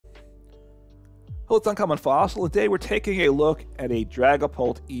Hello, it's Uncommon Fossil. Today we're taking a look at a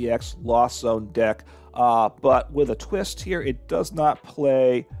Dragapult EX Lost Zone deck, but with a twist here, it does not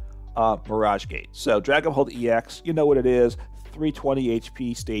play Mirage Gate. So Dragapult EX, you know what it is, 320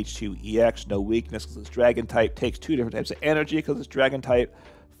 HP, Stage 2 EX, no weakness because it's Dragon type, takes two different types of energy because it's Dragon type,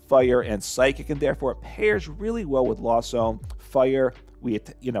 Fire and Psychic, and therefore it pairs really well with Lost Zone. Fire,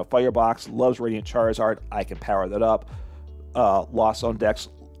 Firebox loves Radiant Charizard, I can power that up. Lost Zone decks,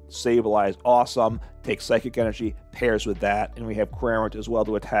 Sableye is awesome, takes Psychic Energy, pairs with that, and we have Cramorant as well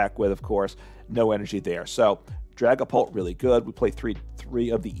to attack with, of course, no energy there. So Dragapult really good. We play three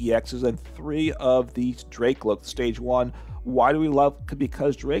of the EXs and 3 of the Drakloak Stage 1. Why do we love?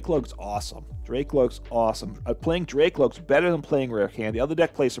 Because Drakloak's awesome. Drakloak's awesome. Playing Drakloak's better than playing Rare Candy. Other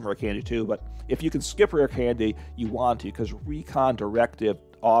deck plays some Rare Candy too, but if you can skip Rare Candy, you want to, because Recon Directive,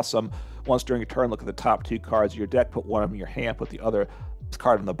 awesome. Once during a turn, look at the top 2 cards of your deck, put one of them in your hand, put the other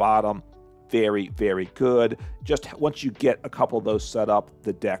card on the bottom. Very, very good. Just once you get a couple of those set up,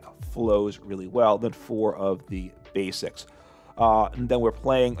 the deck flows really well. Then 4 of the basics. And then we're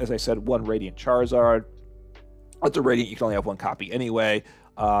playing, as I said, 1 Radiant Charizard. It's a Radiant, you can only have 1 copy anyway.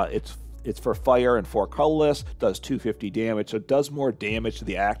 It's for fire and 4 colorless, does 250 damage, so it does more damage to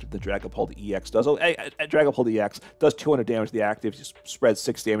the active than Dragapult EX does. Oh, Dragapult EX does 200 damage to the active, just spreads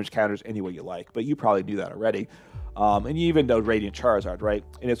 6 damage counters any way you like, but you probably knew that already. And you even know Radiant Charizard, right?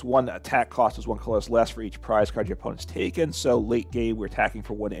 And its 1 attack cost is 1 colorless less for each prize card your opponent's taken, so late game we're attacking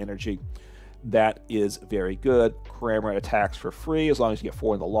for 1 energy. That is very good. Cramorant attacks for free as long as you get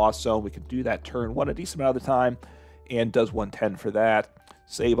 4 in the Lost Zone. We can do that turn 1 a decent amount of the time, and does 110 for that.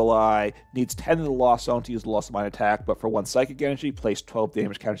 Sableye needs 10 in the Lost Zone to use the Lost Mind attack, but for 1 Psychic Energy, place 12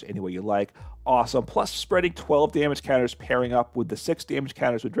 damage counters any way you like. Awesome. Plus spreading 12 damage counters, pairing up with the 6 damage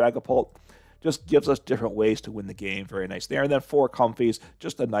counters with Dragapult, just gives us different ways to win the game. Very nice there. And then 4 Comfeys,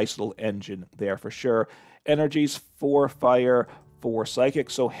 just a nice little engine there for sure. Energies, 4 Fire, 4 Psychic.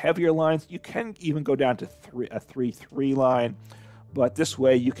 So heavier lines, you can even go down to a 3-3 line, but this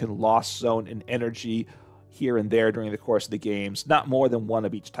way you can Lost Zone an energy here and there during the course of the games. Not more than 1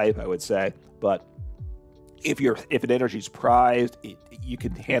 of each type, I would say, but if an energy's prized, you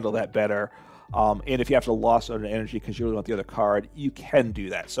can handle that better. And if you have to Lost Zone an energy because you really want the other card, you can do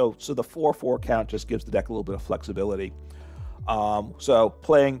that. So the 4-4 count just gives the deck a little bit of flexibility. So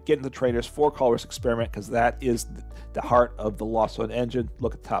getting the trainers, 4 Colress Experiment, because that is the heart of the Lost Zone engine.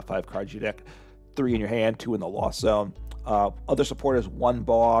 Look at the top 5 cards of your deck. 3 in your hand, 2 in the Lost Zone. Other supporters, 1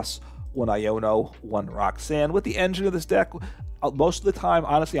 Boss, 1 Iono, 1 Roxanne. With the engine of this deck, most of the time,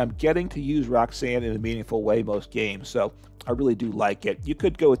 honestly, I'm getting to use Roxanne in a meaningful way most games, so I really do like it. You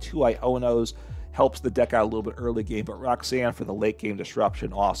could go with 2 Ionos, helps the deck out a little bit early game, but Roxanne for the late game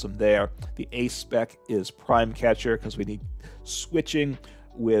disruption, awesome there. The ace spec is Prime Catcher because we need switching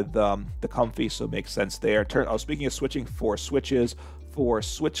with the Comfey, so it makes sense there. Speaking of switching, 4 switches, 4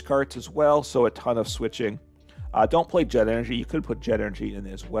 switch carts as well, so a ton of switching. Don't play Jet Energy. You could put Jet Energy in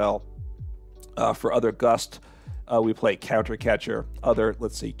as well. For other Gust, we play Counter Catcher.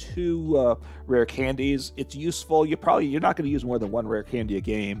 Let's say 2 Rare Candies. It's useful. You're not going to use more than 1 Rare Candy a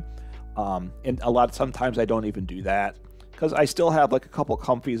game. And sometimes I don't even do that because I still have like a couple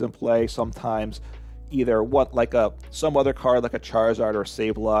Comfeys in play. Sometimes either some other card like a Charizard or a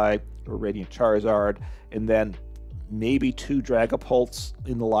Sableye or Radiant Charizard, and then maybe 2 Dragapults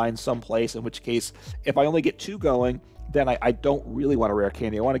in the line someplace, in which case if I only get 2 going, then I don't really want a Rare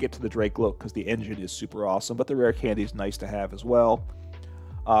Candy. I want to get to the Drakloak because the engine is super awesome, but the Rare Candy is nice to have as well.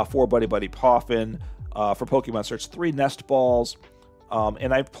 4 Buddy-Buddy Poffin. For Pokemon Search, 3 Nest Balls.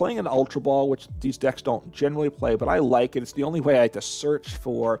 And I'm playing an Ultra Ball, which these decks don't generally play, but I like it. It's the only way I have to search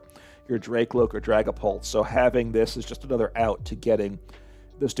for your Drakloak or Dragapult. So having this is just another out to getting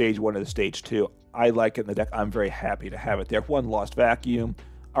the Stage 1 or the Stage 2. I like it in the deck. I'm very happy to have it there. 1 Lost Vacuum,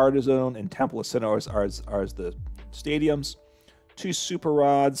 Artazon, and Temple of Sinnoh are the stadiums. 2 Super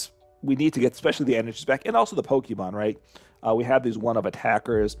Rods. We need to get, especially the energies back, and also the Pokemon, right? We have these 1 of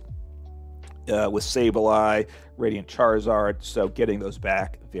attackers with Sableye, Radiant Charizard, so getting those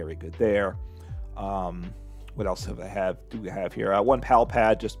back, very good there. What else do we have here? 1 Pal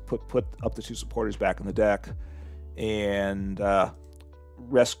Pad, just put up the 2 supporters back in the deck, and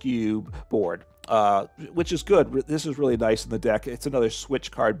Rescue Board, which is good. This is really nice in the deck. It's another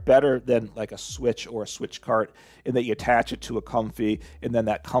switch card, better than like a switch or a switch cart, in that you attach it to a Comfey, and then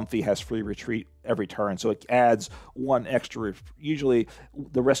that Comfey has free retreat every turn, so it adds 1 extra. Usually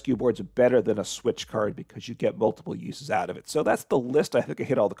the Rescue Board's better than a switch card because you get multiple uses out of it. So that's the list. I think I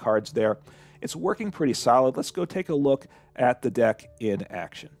hit all the cards there. It's working pretty solid. Let's go take a look at the deck in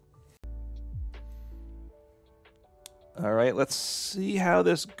action. All right, let's see how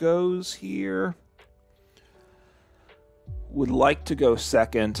this goes here. would like to go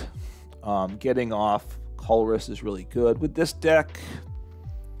second. Getting off Colress is really good. With this deck,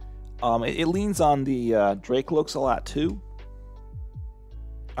 it leans on the Drakloaks a lot too.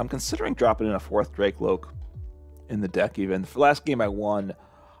 I'm considering dropping in a 4th Drakloak in the deck even. For last game I won,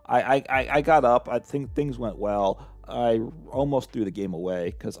 I got up. I think things went well. I almost threw the game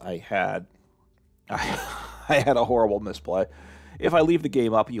away because I had a horrible misplay. If I leave the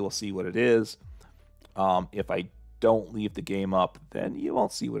game up, you will see what it is. If I don't leave the game up, then you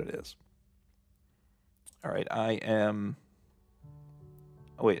won't see what it is. All right, I am...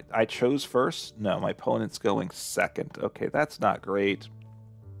 Oh, wait, I chose first? No, my opponent's going second. Okay, that's not great.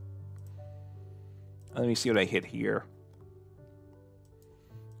 Let me see what I hit here.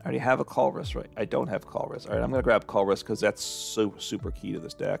 I already have a Colress, right? I don't have Colress. All right, I'm going to grab Colress because that's super key to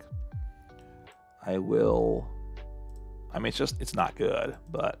this deck. I will... I mean, it's not good,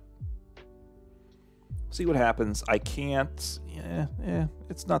 but... See what happens. I can't... Yeah,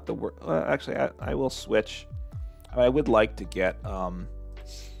 it's not the worst. Actually, I will switch. I would like to get... I'll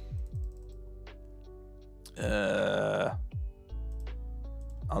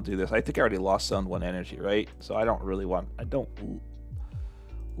do this. I think I already lost Zone 1 energy, right? So I don't really want... I don't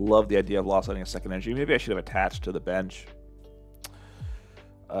love the idea of lost zoning a second energy. Maybe I should have attached to the bench.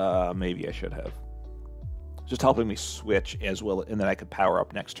 Maybe I should have. Just helping me switch as well, and then I could power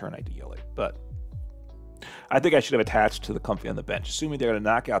up next turn ideally. But I think I should have attached to the Comfey on the bench. Assuming they're going to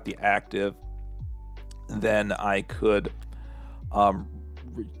knock out the active, then I could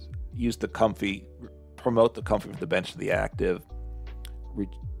use the Comfey, promote the Comfey from the bench to the active.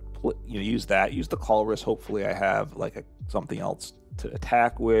 Use that. Use the Colress. Hopefully, I have like something else to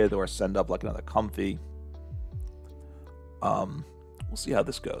attack with, or send up like another Comfey. We'll see how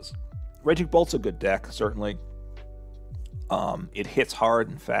this goes. Raging Bolt's a good deck, certainly. It hits hard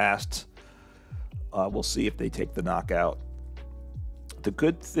and fast. We'll see if they take the knockout. The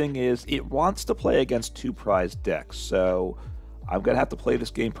good thing is it wants to play against 2 prize decks, so I'm gonna have to play this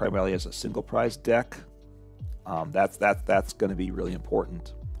game primarily as a single prize deck. That's going to be really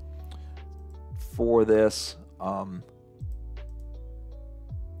important for this.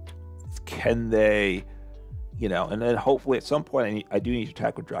 Can they, and then hopefully at some point I do need to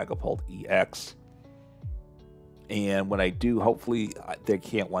attack with Dragapult EX. And when I do, hopefully they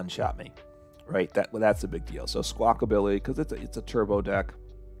can't one-shot me, right? That's a big deal. So Squawkabilly, because it's a turbo deck.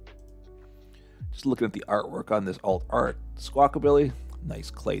 Just looking at the artwork on this alt art, Squawkabilly, nice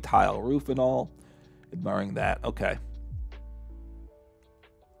clay tile roof and all. Admiring that. Okay.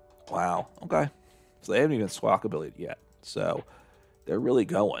 Wow. Okay. So they haven't even Squawkabilly'd yet. So they're really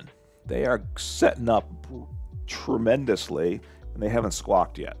going. They are setting up tremendously, and they haven't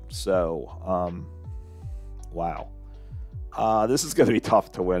squawked yet. So, wow. This is going to be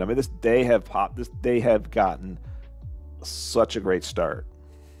tough to win. I mean, they have gotten such a great start.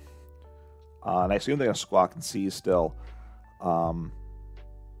 And I assume they're going to squawk and seize still. I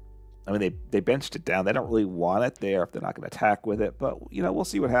mean, they benched it down. They don't really want it there if they're not going to attack with it. But, we'll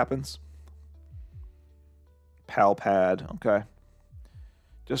see what happens. Pal Pad, okay.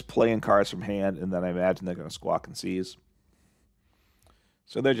 Just playing cards from hand, and then I imagine they're going to squawk and seize.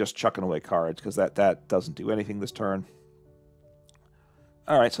 So they're just chucking away cards, because that doesn't do anything this turn.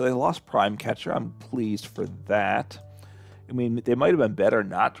 Alright, so they lost Prime Catcher. I'm pleased for that. I mean, they might have been better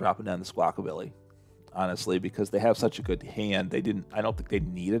not dropping down the Squawkabilly, honestly, because they have such a good hand. I don't think they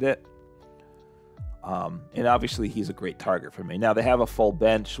needed it. And obviously, he's a great target for me. Now, they have a full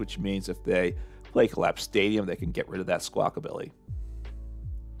bench, which means if they play Collapse Stadium, they can get rid of that Squawkabilly.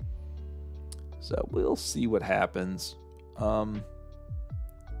 So we'll see what happens. So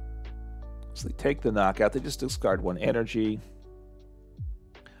they take the knockout. They just discard 1 energy.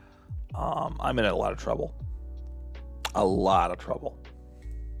 I'm in a lot of trouble. A lot of trouble.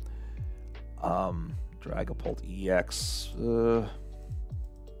 Dragapult EX.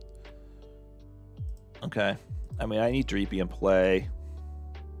 Okay. I mean, I need Dreepy in play.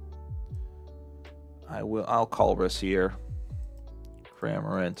 I'll Colress here.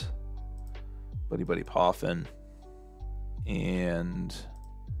 Cramorant. Buddy-Buddy Poffin. And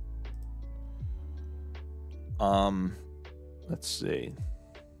let's see.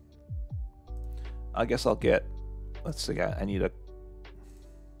 I guess I'll get, let's see, I need a,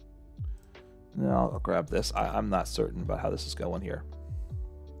 no, I'll grab this. I'm not certain about how this is going here.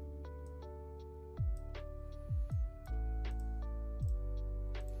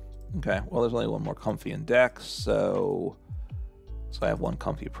 Okay, well, there's only 1 more Comfey in deck, so I have 1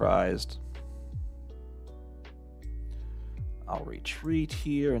 Comfey prized. I'll retreat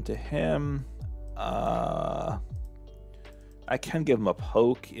here into him. I can give him a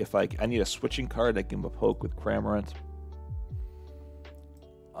poke if I need a switching card. I give him a poke with Cramorant.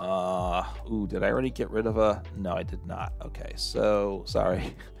 Ooh, did I already get rid of a... No, I did not. Okay, so,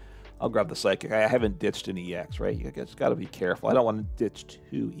 sorry. I'll grab the Psychic. I haven't ditched an EX, right? You just got to be careful. I don't want to ditch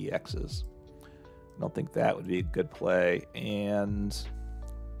 2 EXs. I don't think that would be a good play. And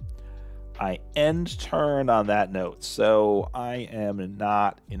I end turn on that note, so I am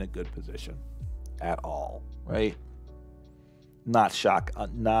not in a good position at all, right? Not shock.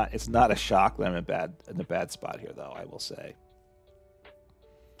 It's not a shock that I'm in a bad spot here, though. I will say.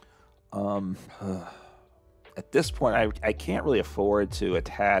 At this point, I can't really afford to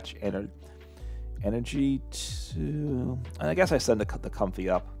attach energy to... I guess I send the Comfey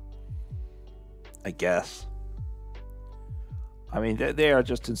up. I guess. I mean, they are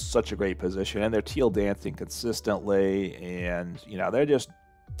just in such a great position, and they're teal dancing consistently, and, you know, they're just...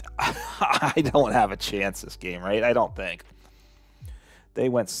 I don't have a chance this game, right? I don't think. They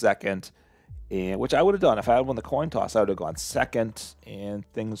went second, and which I would have done. If I had won the coin toss, I would have gone second, and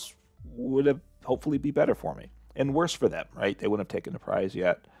things would have hopefully be better for me. And worse for them, right? They wouldn't have taken the prize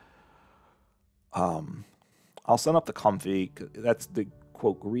yet. I'll send up the Comfey. That's the,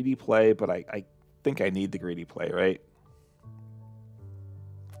 quote, greedy play, but I think I need the greedy play, right?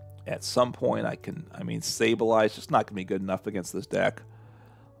 At some point, I mean, Sableye is just not going to be good enough against this deck.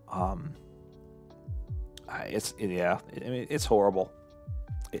 I mean, it's horrible.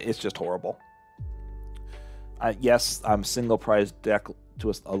 It's just horrible. Yes, I'm single prize deck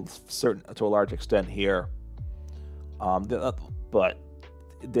to a large extent here, but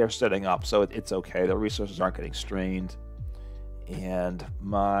they're setting up, so it's okay. The resources aren't getting strained, and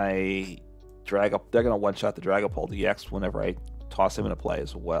my they're gonna one shot the Dragapult EX whenever I toss him into play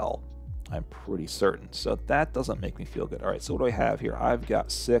as well. I'm pretty certain. So that doesn't make me feel good. All right, so what do I have here? I've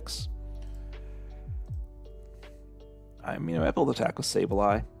got 6. I mean, I'm able to attack with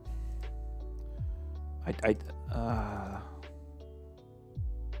Sableye. All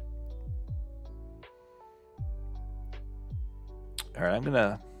right, I'm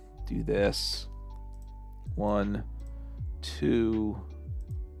gonna do this. 1, 2.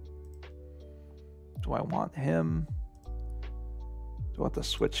 Do I want him? Do I want the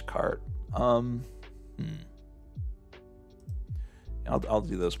Switch Cart? I'll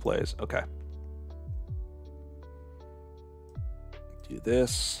do those plays. Okay. Do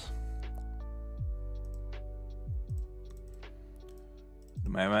this.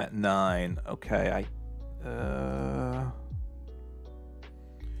 I'm at 9. Okay, do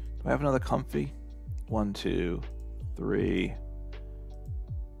I have another Comfey? 1, 2, 3.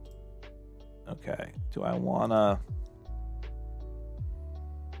 Okay. Do I wanna...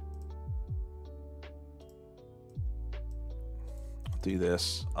 do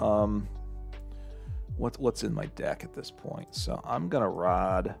this? What's in my deck at this point? So I'm gonna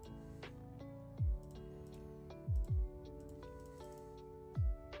Rod.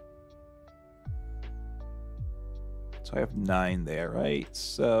 So I have 9 there, right?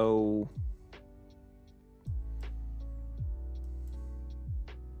 So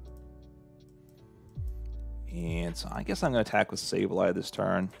and so I guess I'm gonna attack with Sableye this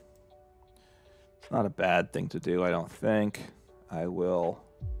turn. It's not a bad thing to do, I don't think. I will.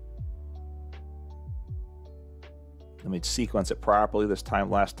 Let me sequence it properly this time.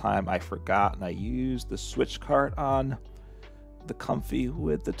 Last time I forgot and I used the Switch Cart on the Comfey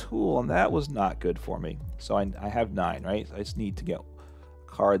with the tool, and that was not good for me. So I have 9, right? I just need to get a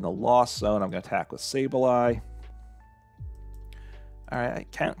card in the Lost Zone. I'm going to attack with Sableye. All right,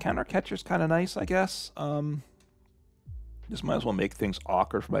 Counter Catcher's kind of nice, I guess. Just might as well make things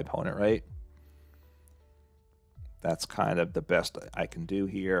awkward for my opponent, right? That's kind of the best I can do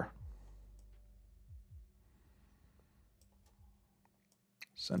here.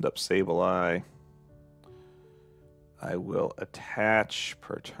 Send up Sableye. I will attach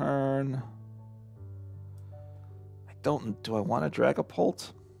per turn. Do I want a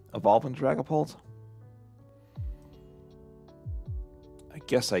Dragapult? Evolving Dragapult? I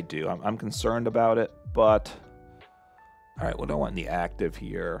guess I do. I'm concerned about it, but... Alright, what do I want in the active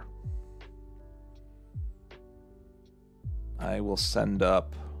here? I will send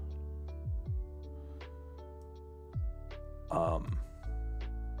up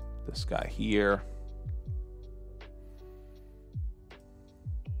this guy here.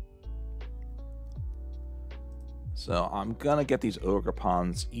 So I'm gonna get these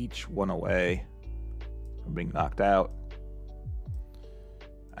Ogre-Pons each one away from being knocked out.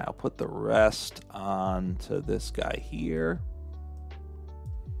 I'll put the rest onto this guy here.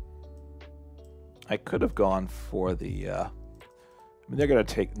 I could have gone for the I mean, they're gonna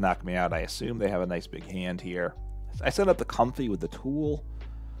knock me out. I assume they have a nice big hand here. I set up the Comfey with the tool.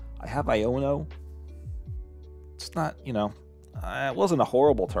 I have Iono. It's not, you know, It wasn't a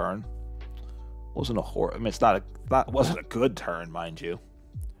horrible turn. Wasn't a I mean, wasn't a good turn, mind you.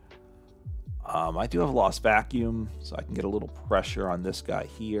 I do have Lost Vacuum, so I can get a little pressure on this guy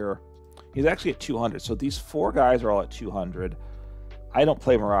here. He's actually at 200, so these 4 guys are all at 200. I don't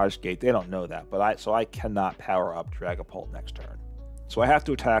play Mirage Gate. They don't know that, but so I cannot power up Dragapult next turn. So I have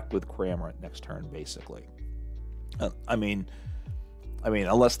to attack with Cramorant next turn, basically. I mean,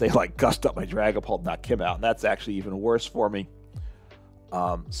 unless they like gust up my Dragapult and knock him out, and that's actually even worse for me.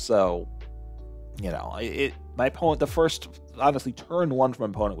 So, you know, my opponent, the first, honestly, turn 1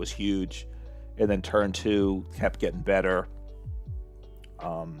 from my opponent was huge, and then turn 2 kept getting better.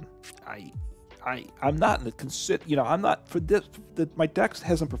 I'm not in the you know, I'm not for this. My deck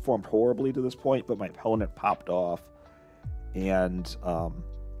hasn't performed horribly to this point, but my opponent popped off, and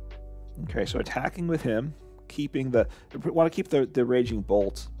okay, so attacking with him, want to keep the Raging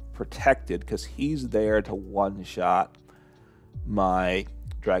Bolt protected because he's there to one-shot my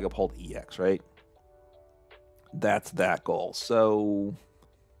Dragapult EX, right? That's that goal. So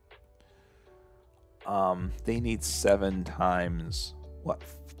they need 7 times what?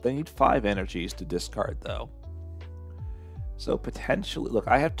 They need 5 energies to discard, though. So potentially, look,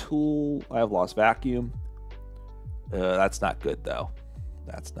 I have Tool, I have Lost Vacuum. That's not good, though.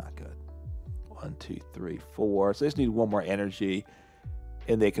 That's not good. 1, 2, 3, 4. So they just need 1 more energy,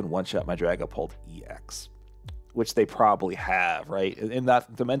 and they can one-shot my Dragapult EX, which they probably have, right? And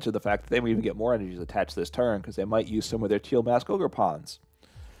not to mention the fact that they might even get more energies attached this turn because they might use some of their Teal Mask Ogre Pawns.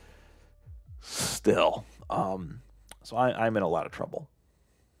 Still, so I'm in a lot of trouble.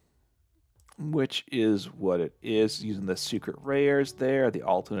 Which is what it is, using the secret rares there, the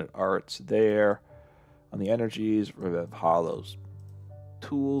alternate arts there, on the energies, Revive Hollows,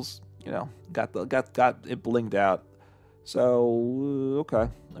 tools, you know, got it blinged out. So okay,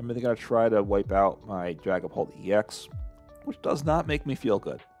 I'm either gonna try to wipe out my Dragapult EX, which does not make me feel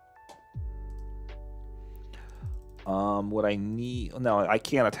good. What I need, no, I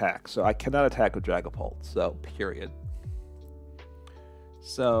can't attack, so I cannot attack with Dragapult. So period.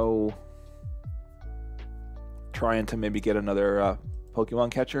 So trying to maybe get another Pokemon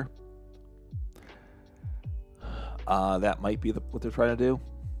catcher. That might be what they're trying to do.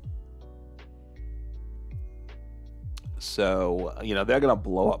 So, you know, they're going to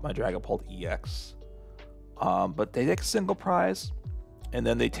blow up my Dragapult EX. But they take a single prize, and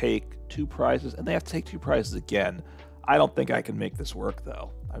then they take 2 prizes, and they have to take 2 prizes again. I don't think I can make this work,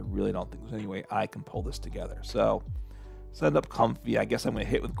 though. I really don't think there's any way I can pull this together. So, send up Comfey. I guess I'm going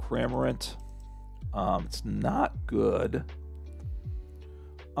to hit with Cramorant. It's not good.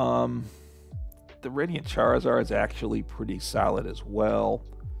 The Radiant Charizard is actually pretty solid as well.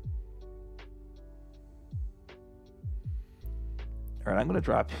 All right, I'm going to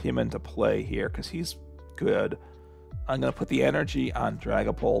drop him into play here because he's good. I'm going to put the energy on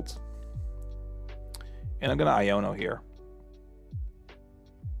Dragapult. And I'm going to Iono here.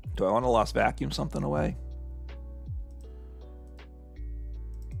 Do I want to Lost Vacuum something away?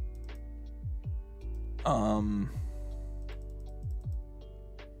 I'm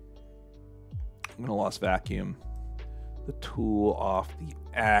going to Lost Vacuum the tool off the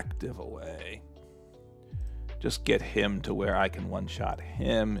active away. Just get him to where I can one-shot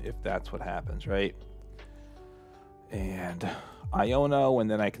him if that's what happens, right? And Iono, and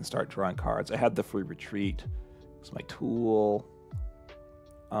then I can start drawing cards. I had the free retreat. It's my tool.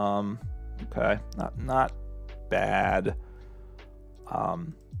 Okay, not bad.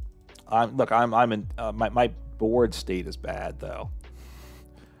 I'm in my board state is bad though.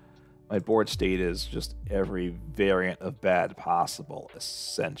 My board state is just every variant of bad possible,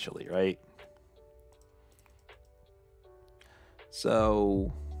 essentially, right?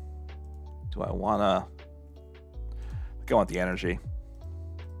 So, do I want to... I think I want the energy.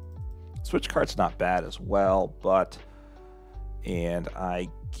 Switch Cart's not bad as well, but... And I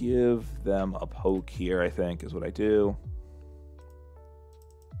give them a poke here, I think, is what I do.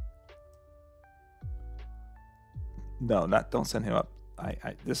 No, don't send him up.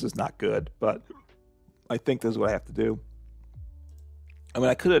 This is not good, but I think this is what I have to do. I mean,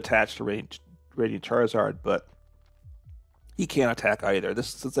 I could attach to Radiant Charizard, but he can't attack either.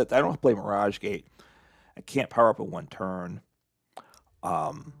 I don't play Mirage Gate. I can't power up in 1 turn.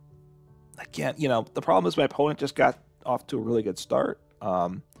 I can't, you know, the problem is my opponent just got off to a really good start.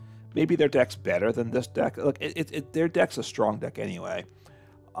 Maybe their deck's better than this deck. Look, their deck's a strong deck anyway.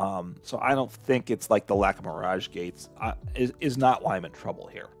 So I don't think it's like the lack of Mirage Gates is not why I'm in trouble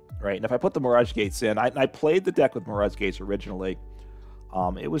here, right? And if I put the Mirage Gates in, I played the deck with Mirage Gates originally.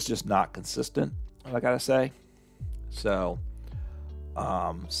 It was just not consistent, I gotta say. So,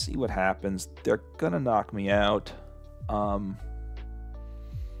 see what happens. They're gonna knock me out. I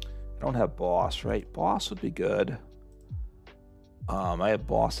don't have Boss, right? Boss would be good. I have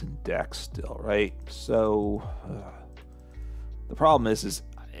Boss in deck still, right? So the problem is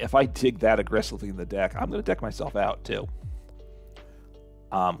if I dig that aggressively in the deck, I'm going to deck myself out too.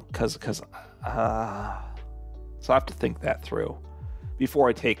 So I have to think that through before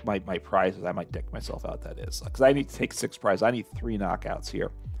I take my prizes. I might deck myself out. That is, because I need to take 6 prizes. I need 3 knockouts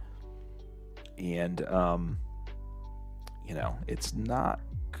here, and you know, it's not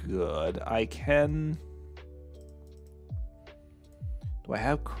good. I can. Do I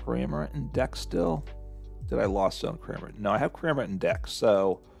have Cramorant in deck still? Did I Lost Zone Cramorant? No, I have Cramorant in deck,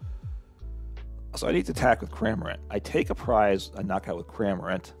 so I need to attack with Cramorant. I take a prize, a knockout with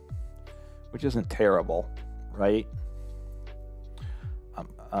Cramorant, which isn't terrible, right?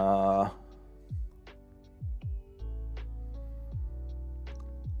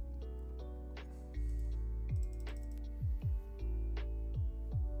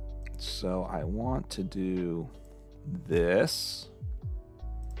 So I want to do this.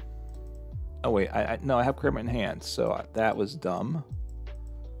 Oh wait, no, I have Cramorant in hand, so that was dumb.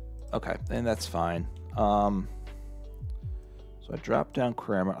 Okay, and that's fine. So I drop down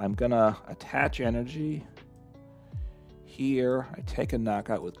Cramorant. I'm gonna attach energy here. I take a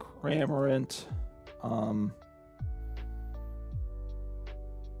knockout with Cramorant.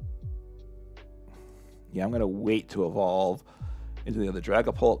 Yeah, I'm gonna wait to evolve into the other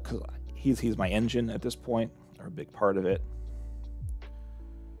Dragapult because he's my engine at this point, or a big part of it.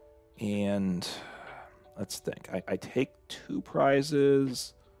 And let's think. I take 2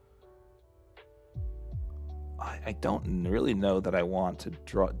 prizes. I don't really know that I want to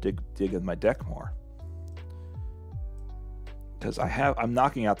dig in my deck more, because I'm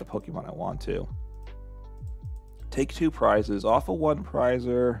knocking out the Pokemon I want to. Take 2 prizes off of 1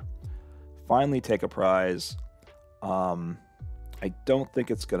 prizer. Finally take a prize. I don't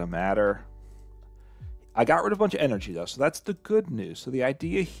think it's gonna matter. I got rid of a bunch of energy though, so that's the good news. So the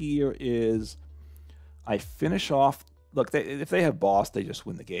idea here is I finish off. Look, if they have Boss, they just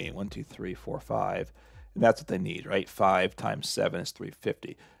win the game. 1, 2, 3, 4, 5. And that's what they need, right? 5 times 7 is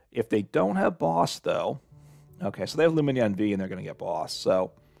 350. If they don't have Boss, though, okay, so they have Lumineon V and they're going to get Boss.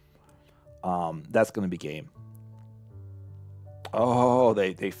 So that's going to be game. Oh,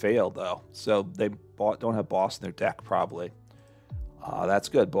 they failed, though. So they don't have Boss in their deck, probably. That's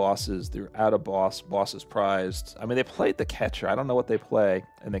good. They're out of Boss. Boss is prized. I mean, they played the catcher. I don't know what they play.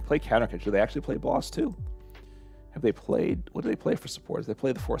 And they play counter catcher. Do they actually play Boss, too? Have they played? What do they play for support? Do they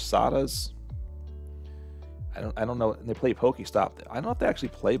play the Forsadas? I don't know. They play Pokestop. I don't know if they actually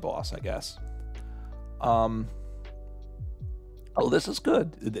play Boss, I guess. Oh, this is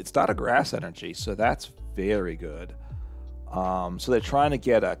good. It's not a grass energy, so that's very good. So they're trying to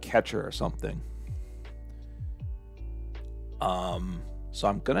get a catcher or something. So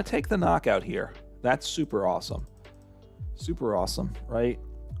I'm going to take the knockout here. That's super awesome. Super awesome, right?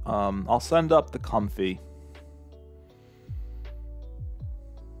 I'll send up the Comfey.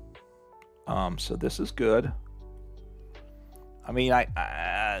 So this is good. I mean,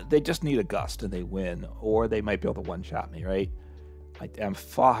 they just need a gust and they win, or they might be able to one-shot me, right? I'm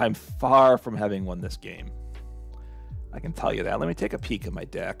far from having won this game. I can tell you that. Let me take a peek at my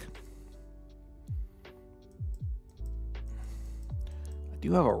deck. I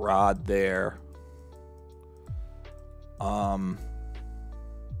do have a Rod there. I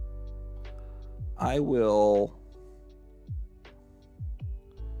will.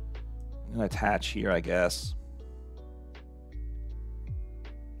 I'm gonna attach here, I guess.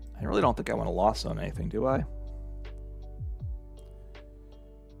 I really don't think I want to Lost Zone anything, do I?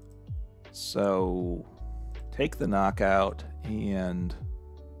 So take the knockout and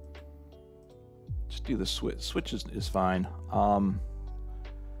just do the switch. Switch is fine.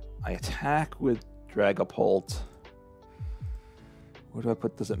 I attack with Dragapult. Where do I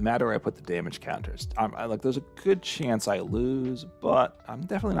put? Does it matter where I put the damage counters? Like, there's a good chance I lose, but I'm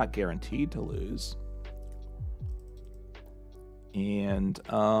definitely not guaranteed to lose. And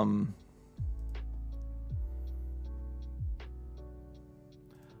I'm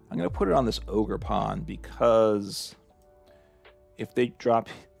going to put it on this Ogre Pond because if they drop,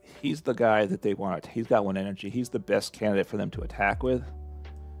 he's the guy that they want. He's got 1 energy. He's the best candidate for them to attack with.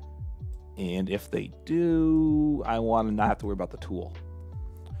 And if they do, I want to not have to worry about the tool.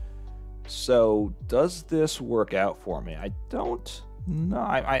 So does this work out for me? I don't know.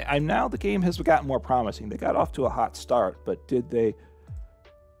 I'm now the game has gotten more promising. They got off to a hot start, but did they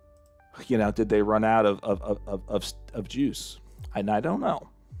run out of juice? And I don't know.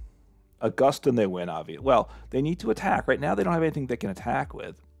 A gust and they win, obviously. Well, they need to attack. Right now they don't have anything they can attack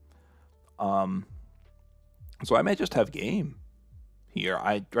with. So I may just have game here.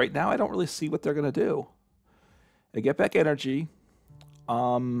 Right now I don't really see what they're going to do. They get back energy.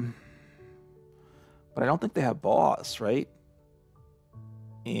 But I don't think they have boss, right?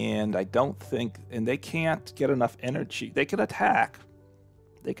 And I don't think, and they can't get enough energy. They can attack.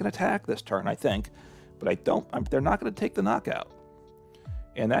 They can attack this turn, I think. But I don't, they're not going to take the knockout.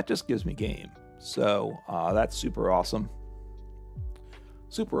 And that just gives me game. So that's super awesome.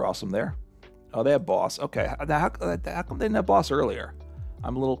 Super awesome there. Oh, they have boss. Okay, now how come they didn't have boss earlier?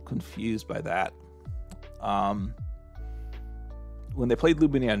 I'm a little confused by that. When they played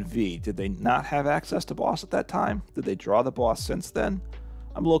Lumineon V, did they not have access to boss at that time? Did they draw the boss since then?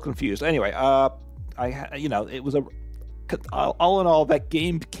 I'm a little confused. Anyway, it was all in all, that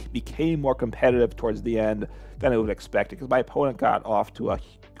game became more competitive towards the end than I would expect, because my opponent got off to a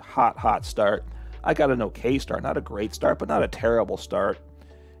hot start. I got an okay start, not a great start, but not a terrible start,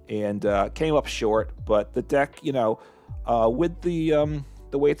 and came up short. But the deck, with the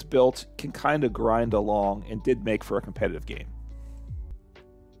way it's built, can kind of grind along and did make for a competitive game.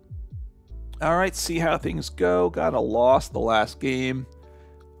 All right, see how things go. Got a loss the last game.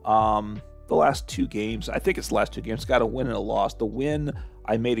 The last two games, I think it's the last two games, got a win and a loss. The win,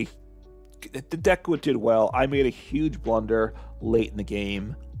 the deck did well. I made a huge blunder late in the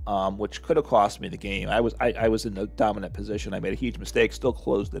game, which could have cost me the game. I was in a dominant position. I made a huge mistake, still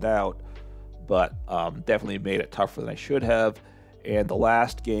closed it out, but definitely made it tougher than I should have. And the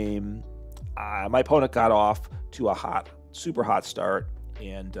last game, my opponent got off to a super hot start,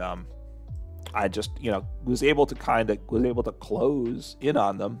 and I just, was able to close in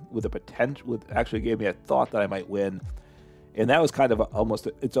on them with a potential, actually gave me a thought that I might win. And that was kind of almost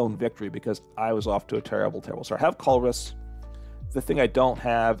its own victory, because I was off to a terrible start. I have Colress. The thing I don't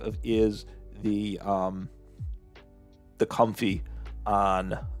have is the Comfey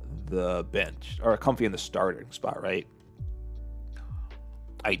on the bench, or a Comfey in the starting spot, right?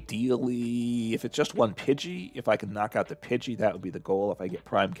 Ideally, if it's just one Pidgey, if I can knock out the Pidgey, that would be the goal if I get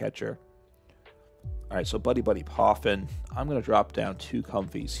Prime Catcher. All right, so Buddy-Buddy Poffin. I'm going to drop down two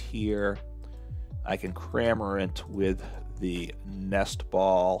Comfeys here. I can Cramorant with the Nest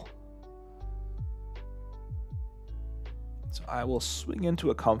Ball. So I will swing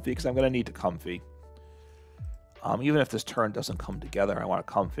into a Comfey, because I'm going to need a Comfey. Even if this turn doesn't come together, I want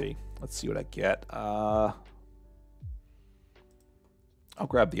a Comfey. Let's see what I get. I'll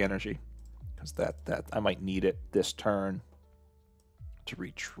grab the energy, because that I might need it this turn to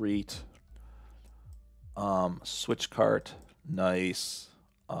retreat. Switch Cart, nice.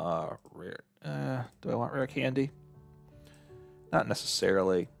 Rare. Do I want Rare Candy? Not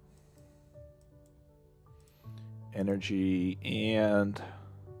necessarily. Energy and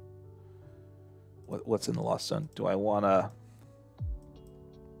what's in the Lost Zone? Do I want to?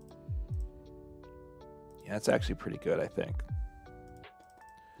 Yeah, that's actually pretty good, I think.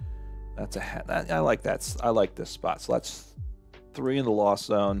 That's I like that. I like this spot. So that's 3 in the Lost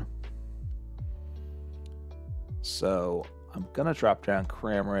Zone. So I'm gonna drop down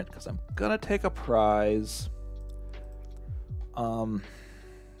Cramorant, because I'm gonna take a prize. I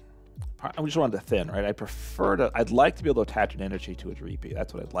just wanted to thin, right? I'd like to be able to attach an energy to a Dreepy.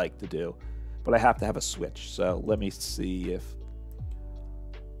 That's what I'd like to do, but I have to have a switch. So let me see if,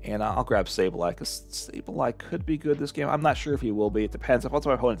 and I'll grab Sableye, because Sableye could be good this game. I'm not sure if he will be. It depends. If once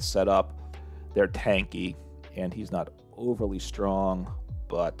my opponent's set up, they're tanky, and he's not overly strong,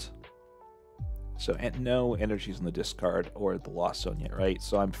 but. So, and no energies in the discard or the Lost Zone yet, right?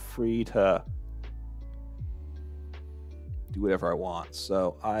 So I'm free to do whatever I want.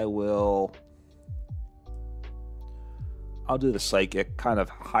 So I'll do the Psychic, kind of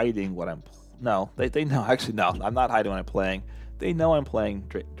hiding what I'm. No, they know. Actually, no, I'm not hiding what I'm playing. They know I'm playing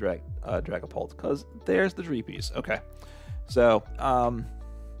Dragapult, because there's the Dreepies. Okay, so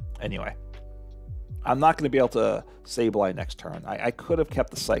anyway. I'm not going to be able to Sableye next turn. I could have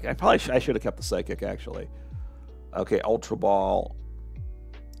kept the Psychic. I should have kept the Psychic, actually. Okay, Ultra Ball.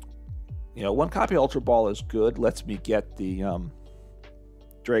 One copy of Ultra Ball is good. Lets me get the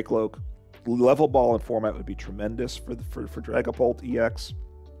Drakloak. Level Ball in format would be tremendous for Dragapult EX.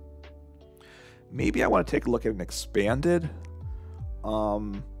 Maybe I want to take a look at an expanded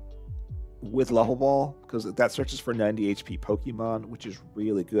with Level Ball, because that searches for 90 HP Pokemon, which is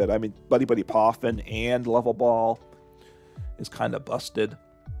really good. I mean, Buddy-Buddy Poffin and Level Ball is kind of busted.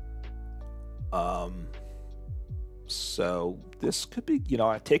 So this could be,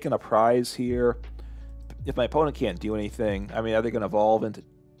 I've taken a prize here. If my opponent can't do anything, I mean, are they going to evolve into?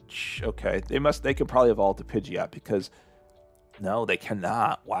 Okay, they can probably evolve to Pidgeot, because no, they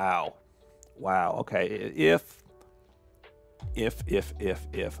cannot. Wow. Okay, if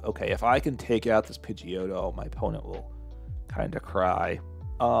Okay, if I can take out this Pidgeotto, my opponent will kind of cry.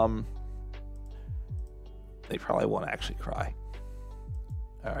 They probably won't actually cry.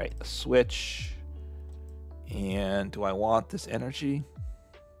 All right, a switch. And do I want this energy?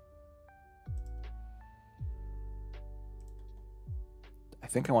 I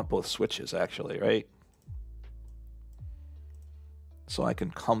think I want both switches, actually, right? So I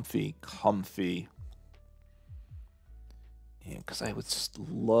can Comfey. And because I would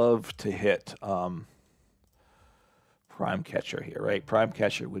love to hit Prime Catcher here, right? Prime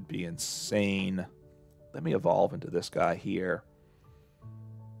Catcher would be insane. Let me evolve into this guy here.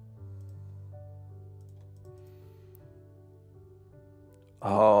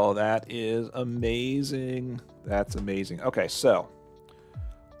 Oh, that is amazing. That's amazing. Okay, so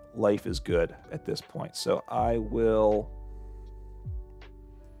life is good at this point. So I will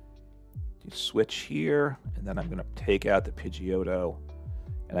switch here, and then I'm going to take out the Pidgeotto,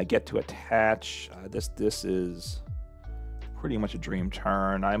 and I get to attach. This is pretty much a dream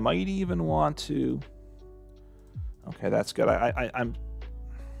turn. I might even want to. Okay, that's good. I'm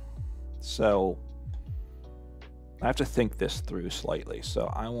so I have to think this through slightly.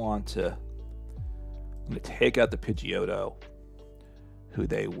 So I'm going to take out the Pidgeotto, who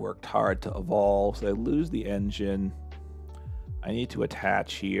they worked hard to evolve. So they lose the engine. I need to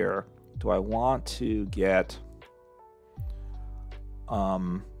attach here. Do I want to get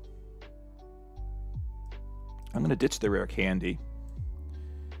I'm going to ditch the Rare Candy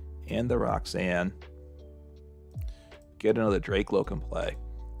and the Roxanne. Get another Drakloak in play.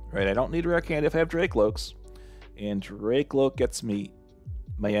 Right? I don't need Rare Candy if I have Drakloaks. And Drakloak gets me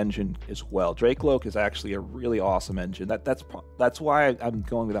my engine as well. Drakloak is actually a really awesome engine. That's why I'm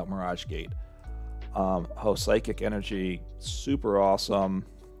going without Mirage Gate. Psychic Energy, super awesome.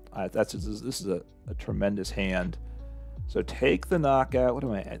 This is a tremendous hand. So take the knockout. What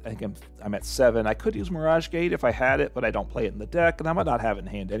am I? I think I'm at 7. I could use Mirage Gate if I had it, but I don't play it in the deck, and I might not have it in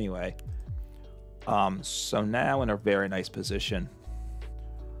hand anyway. So now in a very nice position.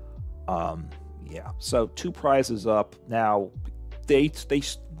 Yeah. So 2 prizes up. Now they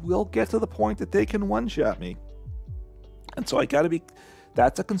will get to the point that they can one-shot me, and so I got to be.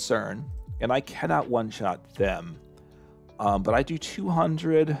 That's a concern, and I cannot one-shot them. But I do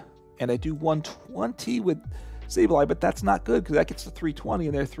 200 and I do 120 with Sableye, but that's not good because that gets to 320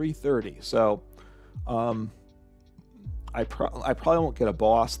 and they're 330. So I probably won't get a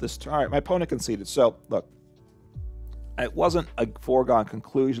boss this turn. All right, my opponent conceded. So look, it wasn't a foregone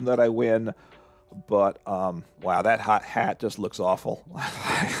conclusion that I win, but wow, that hot hat just looks awful.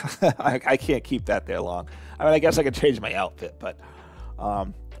 I can't keep that there long. I mean, I guess I could change my outfit, but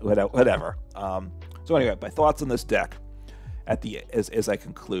whatever. So anyway, my thoughts on this deck. As I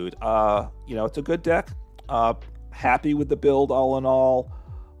conclude, it's a good deck. Happy with the build all in all.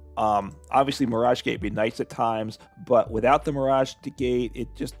 Obviously Mirage Gate would be nice at times, but without the Mirage Gate,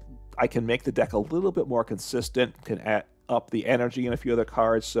 I can make the deck a little bit more consistent, can add up the energy in a few other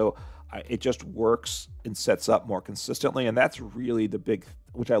cards, so it just works and sets up more consistently, and that's really the big,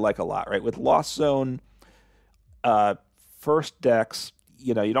 which I like a lot, right? With Lost Zone, first decks,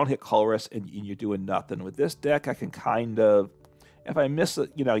 you don't hit Colress and you're doing nothing. With this deck, I can kind of, if I miss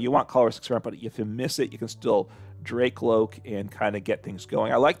it, you want Colress Experiment, but if you miss it, you can still Drakloak and kind of get things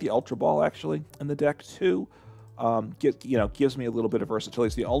going. I like the Ultra Ball, actually, in the deck, too. Gives me a little bit of versatility.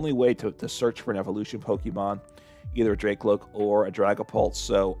 It's the only way to search for an evolution Pokemon, either a Drakloak or a Dragapult,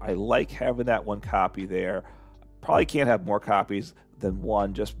 so I like having that 1 copy there. Probably can't have more copies than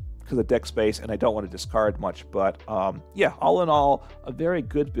 1, just because of deck space, and I don't want to discard much, but yeah, all in all, a very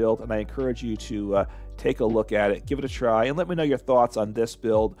good build, and I encourage you to take a look at it, give it a try, and let me know your thoughts on this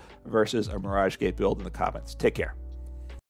build versus a Mirage Gate build in the comments. Take care.